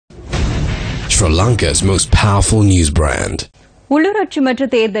Sri Lanka's most powerful news brand. உள்ளூராட்சி மன்ற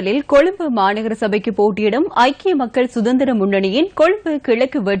தேர்தலில் கொழும்பு மாநகர சபைக்கு போட்டியிடும் ஐக்கிய மக்கள் சுதந்திர முன்னணியின் கொழும்பு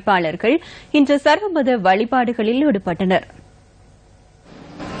கிழக்கு வேட்பாளர்கள் இன்று சர்வமத வழிபாடுகளில் ஈடுபட்டனர்.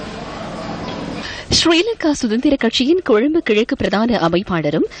 ஸ்ரீலங்கா சுதந்திர கட்சியின் கொழும்பு கிழக்கு பிரதான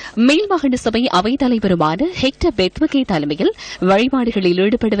அமைப்பாளரும் மேல் மாகாண சபை அவைத்தலைவருமான ஹெக்டர் பெத்வகே தலைமையில் வழிபாடுகளில்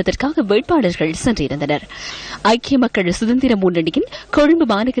ஈடுபடுவதற்காக வேட்பாளர்கள் சென்றிருந்தனர். ஐக்கிய மக்கள் சுதந்திர முன்னணியின் கொழும்பு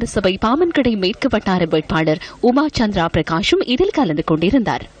மாநகர சபை பாமன்கடை மேற்கு வட்டார வேட்பாளர் உமா சந்திரா பிரகாஷும் இதில் கலந்து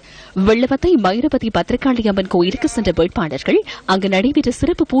கொண்டிருந்தார். வெள்ளவத்தை மயூரபதி பத்திரகாளி அம்மன் கோயிலுக்கு சென்ற வேட்பாளர்கள் அங்கு நடைபெற்ற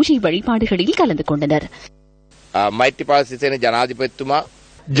சிறப்பு பூஜை வழிபாடுகளில் கலந்து கொண்டனர்.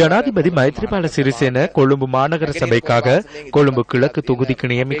 ஜனாதிபதி மைத்ரிபால சிறிசேன கொழும்பு மாநகர சபைக்காக கொழும்பு கிழக்கு தொகுதிக்கு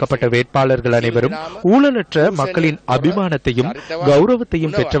நியமிக்கப்பட்ட வேட்பாளர்கள் அனைவரும் ஊழலற்ற மக்களின் அபிமானத்தையும்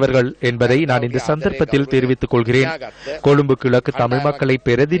கௌரவத்தையும் பெற்றவர்கள் என்பதை நான் இந்த சந்தர்ப்பத்தில் தெரிவித்துக் கொள்கிறேன். கொழும்பு கிழக்கு தமிழ் மக்களை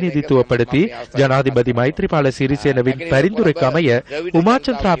பிரதிநிதித்துவப்படுத்தி ஜனாதிபதி மைத்ரிபால சிறிசேனவின் பரிந்துரைக்கு அமைய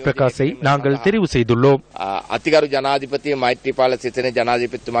உமாச்சந்திரா பிரகாஷை நாங்கள் தெரிவு செய்துள்ளோம். அதிகாரி ஜனாதிபதி மைத்ரிபால சிறிசேன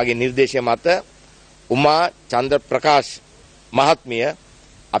ஜனாதிபதிතුමාගේ නිර්දේශය මත උමා චන්ද්‍ර ප්‍රකාශ් මහත්මිය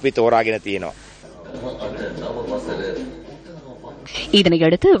අපි තෝරාගෙන තියෙනවා.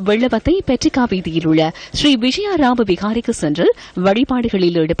 இதனையடுத்து வெள்ளவத்தை பெட்ரிகா வீதியில் உள்ள ஸ்ரீ விஜயாராம விகாரிக்கு சென்று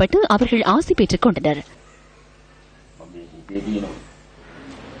வழிபாடுகளில் ஈடுபட்டு அவர்கள் ஆசி பெற்றுக் கொண்டனர்.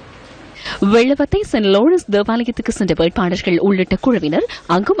 வெள்ளவத்தை சென்ட் லோரன்ஸ் தேவாலயத்துக்கு சென்ற வேட்பாளர்கள் உள்ளிட்ட குழுவினர்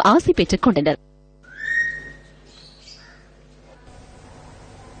அங்கும் ஆசி பெற்றுக் கொண்டனர்.